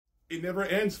It never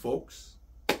ends, folks.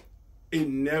 It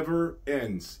never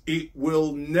ends. It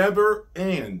will never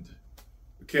end,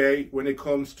 okay, when it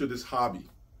comes to this hobby.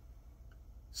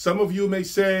 Some of you may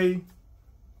say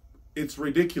it's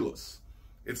ridiculous.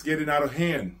 It's getting out of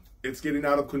hand. It's getting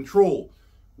out of control.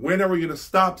 When are we going to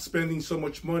stop spending so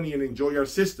much money and enjoy our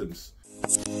systems?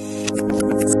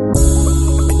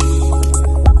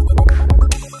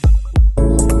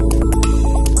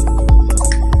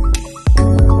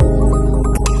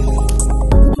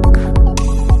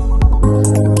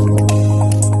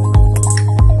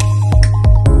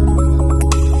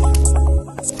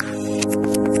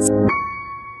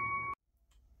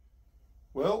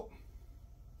 Well,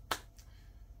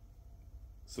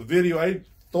 it's a video I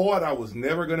thought I was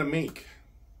never going to make.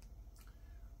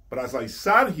 But as I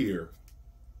sat here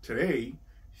today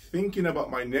thinking about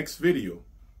my next video,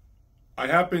 I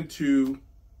happened to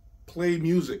play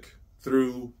music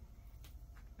through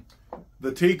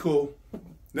the Taiko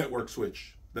network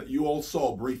switch that you all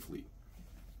saw briefly.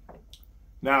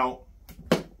 Now,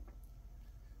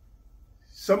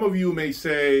 some of you may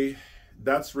say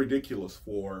that's ridiculous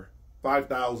for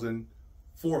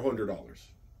 $5,400.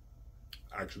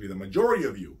 Actually, the majority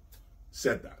of you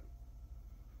said that,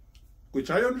 which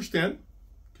I understand,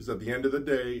 because at the end of the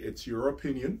day, it's your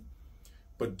opinion.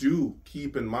 But do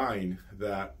keep in mind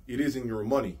that it isn't your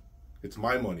money. It's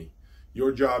my money.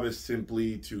 Your job is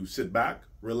simply to sit back,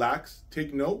 relax,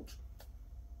 take note,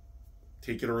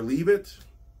 take it or leave it.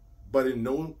 But in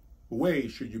no way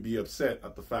should you be upset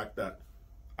at the fact that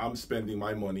I'm spending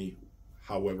my money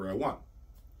however I want.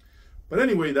 But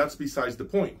anyway, that's besides the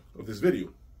point of this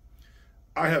video.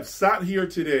 I have sat here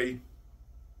today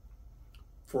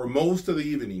for most of the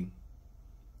evening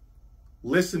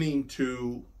listening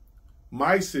to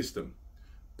my system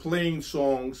playing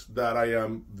songs that I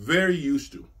am very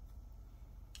used to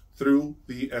through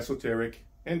the Esoteric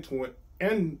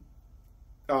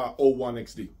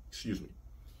N01XD. Excuse me.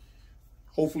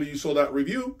 Hopefully you saw that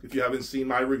review. If you haven't seen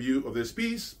my review of this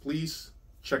piece, please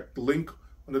check the link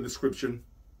on the description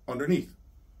underneath.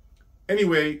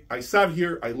 Anyway, I sat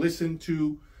here, I listened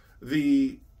to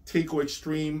the Taiko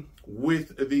Extreme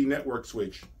with the network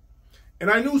switch,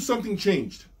 and I knew something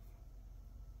changed.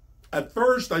 At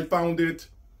first, I found it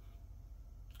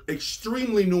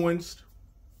extremely nuanced,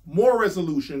 more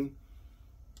resolution,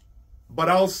 but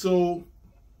also,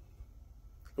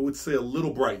 I would say, a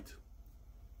little bright.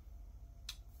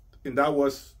 And that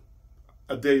was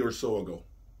a day or so ago.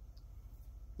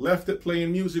 Left it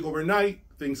playing music overnight,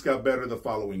 things got better the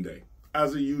following day,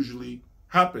 as it usually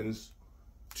happens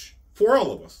for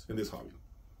all of us in this hobby.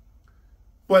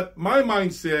 But my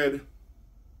mind said,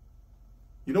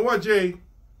 you know what, Jay?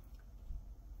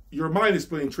 Your mind is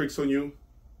playing tricks on you.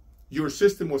 Your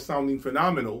system was sounding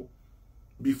phenomenal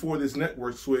before this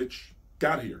network switch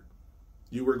got here.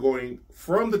 You were going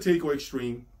from the Taiko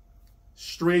Extreme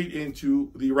straight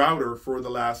into the router for the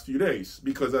last few days.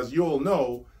 Because as you all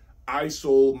know, I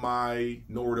sold my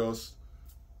Nordos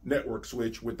network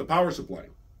switch with the power supply.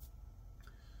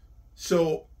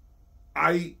 So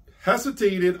I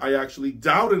hesitated, I actually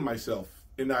doubted myself,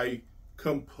 and I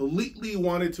completely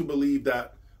wanted to believe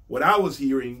that what I was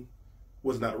hearing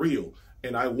was not real.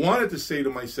 And I wanted to say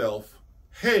to myself,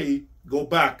 hey, go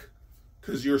back,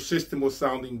 because your system was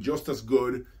sounding just as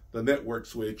good. The network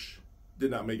switch did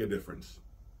not make a difference.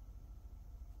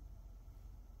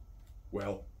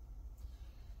 Well,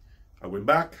 I went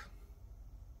back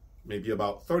maybe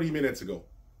about 30 minutes ago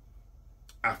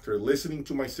after listening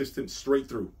to my system straight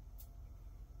through,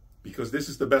 because this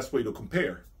is the best way to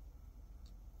compare.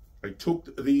 I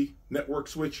took the network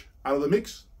switch out of the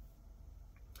mix,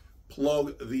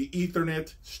 plugged the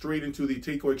Ethernet straight into the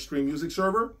Taiko Extreme music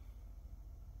server,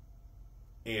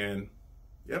 and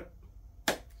yep,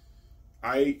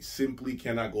 I simply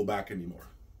cannot go back anymore.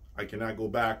 I cannot go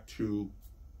back to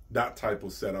that type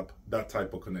of setup, that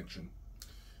type of connection.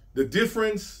 The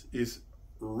difference is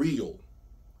real.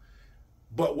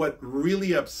 But what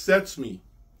really upsets me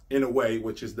in a way,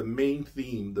 which is the main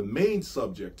theme, the main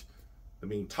subject, the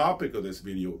main topic of this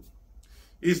video,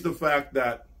 is the fact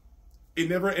that it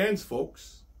never ends,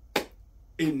 folks.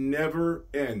 It never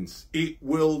ends. It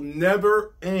will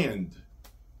never end,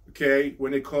 okay,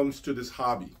 when it comes to this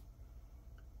hobby.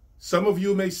 Some of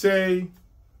you may say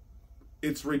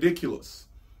it's ridiculous.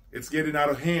 It's getting out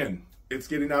of hand. It's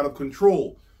getting out of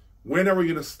control. When are we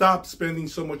going to stop spending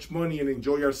so much money and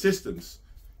enjoy our systems?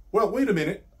 Well, wait a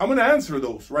minute. I'm going to answer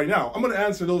those right now. I'm going to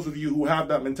answer those of you who have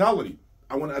that mentality.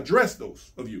 I want to address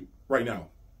those of you right now.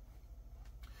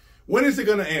 When is it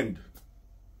going to end?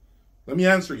 Let me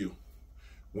answer you.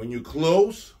 When you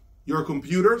close your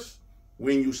computers,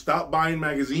 when you stop buying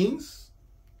magazines,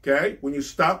 okay? When you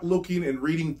stop looking and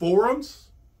reading forums,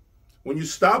 when you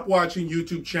stop watching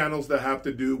YouTube channels that have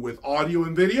to do with audio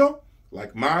and video,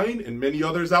 like mine and many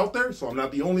others out there, so I'm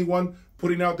not the only one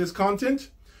putting out this content,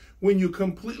 when you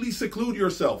completely seclude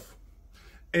yourself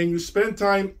and you spend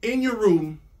time in your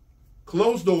room,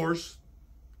 closed doors,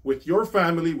 with your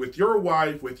family, with your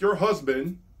wife, with your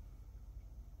husband,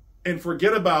 and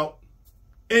forget about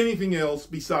anything else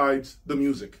besides the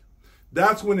music.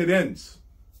 That's when it ends.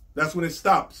 That's when it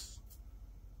stops.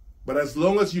 But as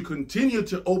long as you continue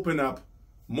to open up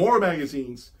more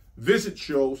magazines, visit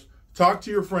shows, talk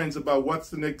to your friends about what's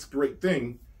the next great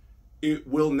thing, it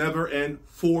will never end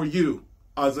for you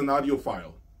as an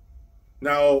audiophile.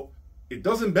 Now, it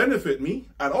doesn't benefit me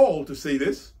at all to say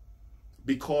this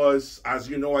because, as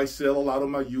you know, I sell a lot of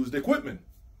my used equipment.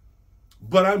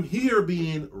 But I'm here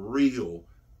being real,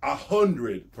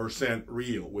 100%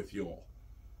 real with you all.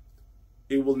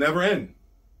 It will never end.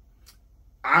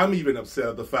 I'm even upset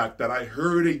at the fact that I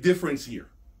heard a difference here.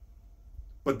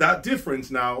 But that difference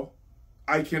now,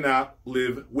 I cannot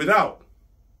live without.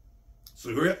 So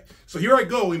here I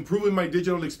go, improving my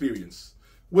digital experience.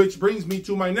 Which brings me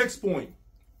to my next point,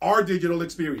 our digital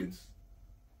experience.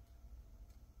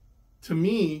 To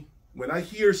me, when I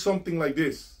hear something like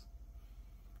this,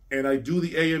 and I do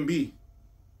the A and B,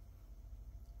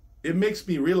 it makes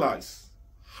me realize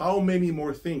how many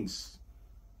more things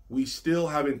we still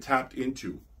haven't tapped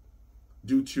into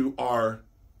due to our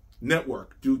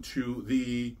network, due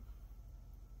to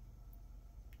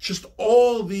just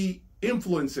all the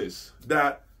influences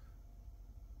that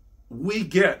we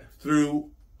get through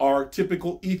our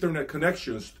typical Ethernet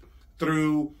connections,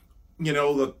 through,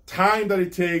 the time that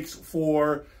it takes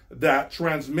for that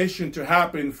transmission to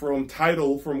happen from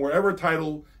wherever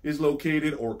Tidal is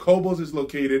located or Cobos is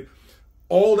located,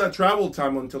 all that travel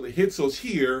time until it hits us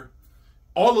here,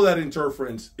 all of that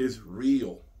interference is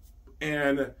real.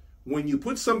 And when you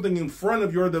put something in front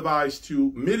of your device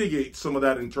to mitigate some of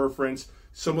that interference,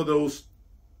 some of those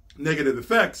negative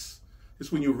effects,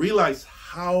 is when you realize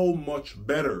how much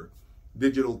better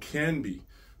digital can be.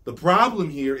 The problem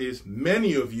here is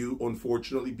many of you,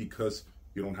 unfortunately, because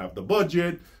you don't have the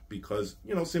budget, because,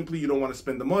 simply you don't want to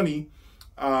spend the money.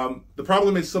 The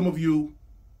problem is some of you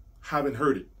haven't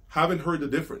heard it, haven't heard the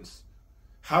difference,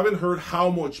 haven't heard how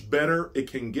much better it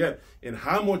can get and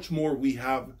how much more we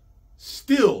have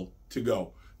still to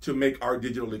go to make our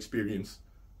digital experience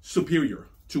superior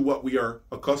to what we are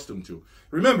accustomed to.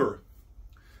 Remember,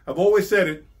 I've always said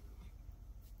it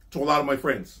to a lot of my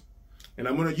friends, and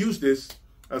I'm going to use this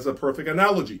as a perfect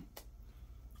analogy.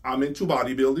 I'm into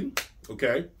bodybuilding,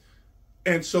 okay?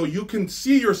 And so you can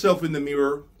see yourself in the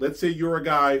mirror. Let's say you're a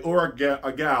guy or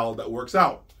a gal that works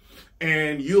out,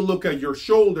 and you look at your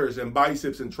shoulders and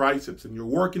biceps and triceps, and you're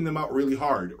working them out really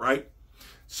hard, right?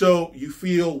 So you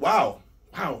feel, wow,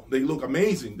 they look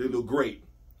amazing. They look great.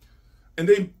 And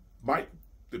they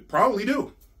probably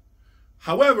do.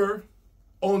 However,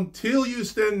 until you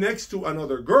stand next to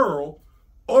another girl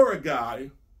or a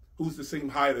guy who's the same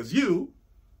height as you,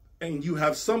 and you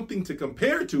have something to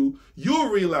compare to, you'll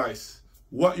realize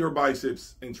what your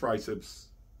biceps and triceps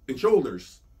and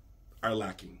shoulders are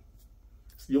lacking.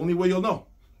 It's the only way you'll know,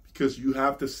 because you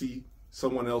have to see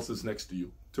someone else's next to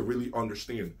you to really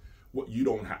understand what you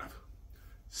don't have.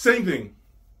 Same thing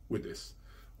with this.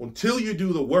 Until you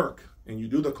do the work and you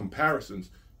do the comparisons,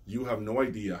 you have no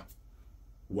idea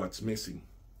what's missing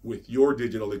with your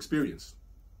digital experience.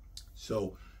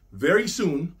 So very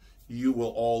soon, you will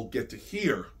all get to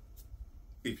hear,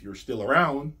 if you're still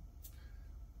around,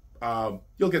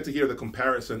 you'll get to hear the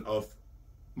comparison of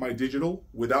my digital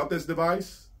without this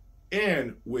device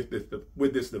and with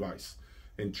this device.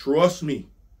 And trust me,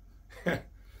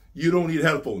 you don't need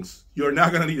headphones. You're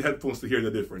not going to need headphones to hear the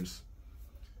difference.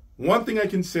 One thing I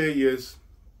can say is,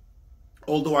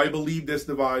 although I believe this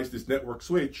device, this network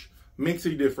switch, makes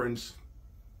a difference,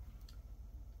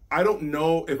 I don't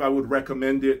know if I would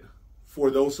recommend it for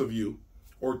those of you,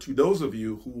 or to those of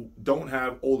you who don't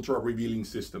have ultra revealing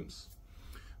systems.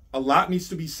 A lot needs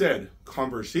to be said.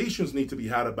 Conversations need to be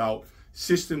had about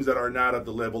systems that are not at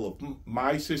the level of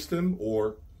my system,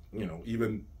 or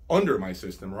even under my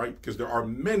system, right? Because there are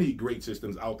many great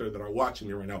systems out there that are watching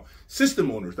me right now, system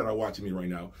owners that are watching me right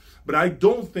now. But I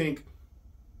don't think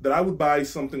that I would buy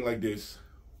something like this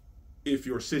if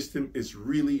your system is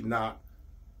really not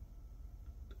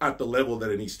at the level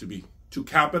that it needs to be to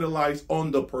capitalize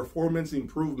on the performance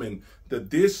improvement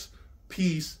that this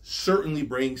piece certainly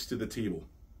brings to the table.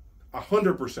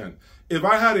 100%. If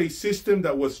I had a system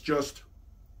that was just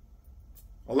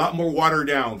a lot more watered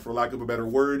down, for lack of a better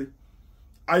word,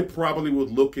 I probably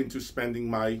would look into spending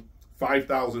my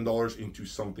 $5,000 into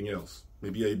something else.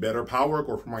 Maybe a better power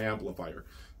cord for my amplifier.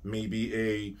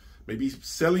 Maybe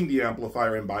selling the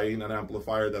amplifier and buying an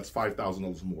amplifier that's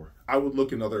 $5,000 more. I would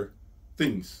look in other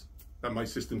things that my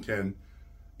system can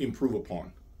improve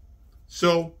upon.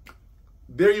 So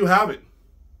there you have it.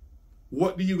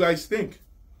 What do you guys think?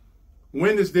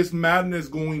 When is this madness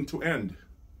going to end?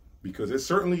 Because it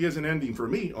certainly isn't ending for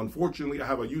me. Unfortunately, I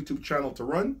have a YouTube channel to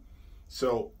run.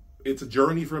 So it's a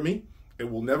journey for me. It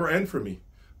will never end for me.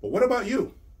 But what about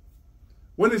you?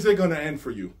 When is it going to end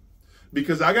for you?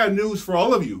 Because I got news for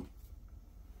all of you.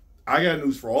 I got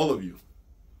news for all of you.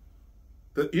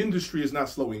 The industry is not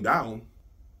slowing down.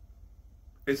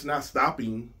 It's not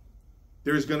stopping.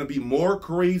 There's going to be more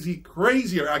crazier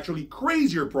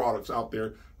products out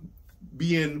there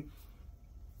being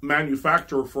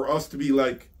manufactured for us to be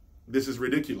like, this is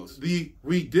ridiculous. The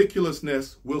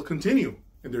ridiculousness will continue,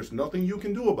 and there's nothing you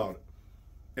can do about it.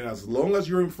 And as long as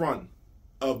you're in front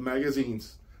of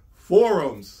magazines,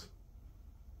 forums,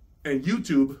 and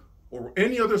YouTube, or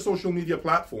any other social media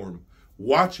platform,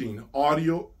 watching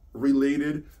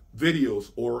audio-related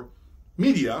videos or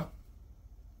media,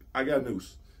 I got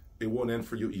news. It won't end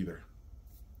for you either.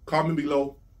 Comment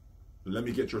below. Let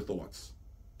me get your thoughts.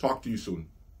 Talk to you soon.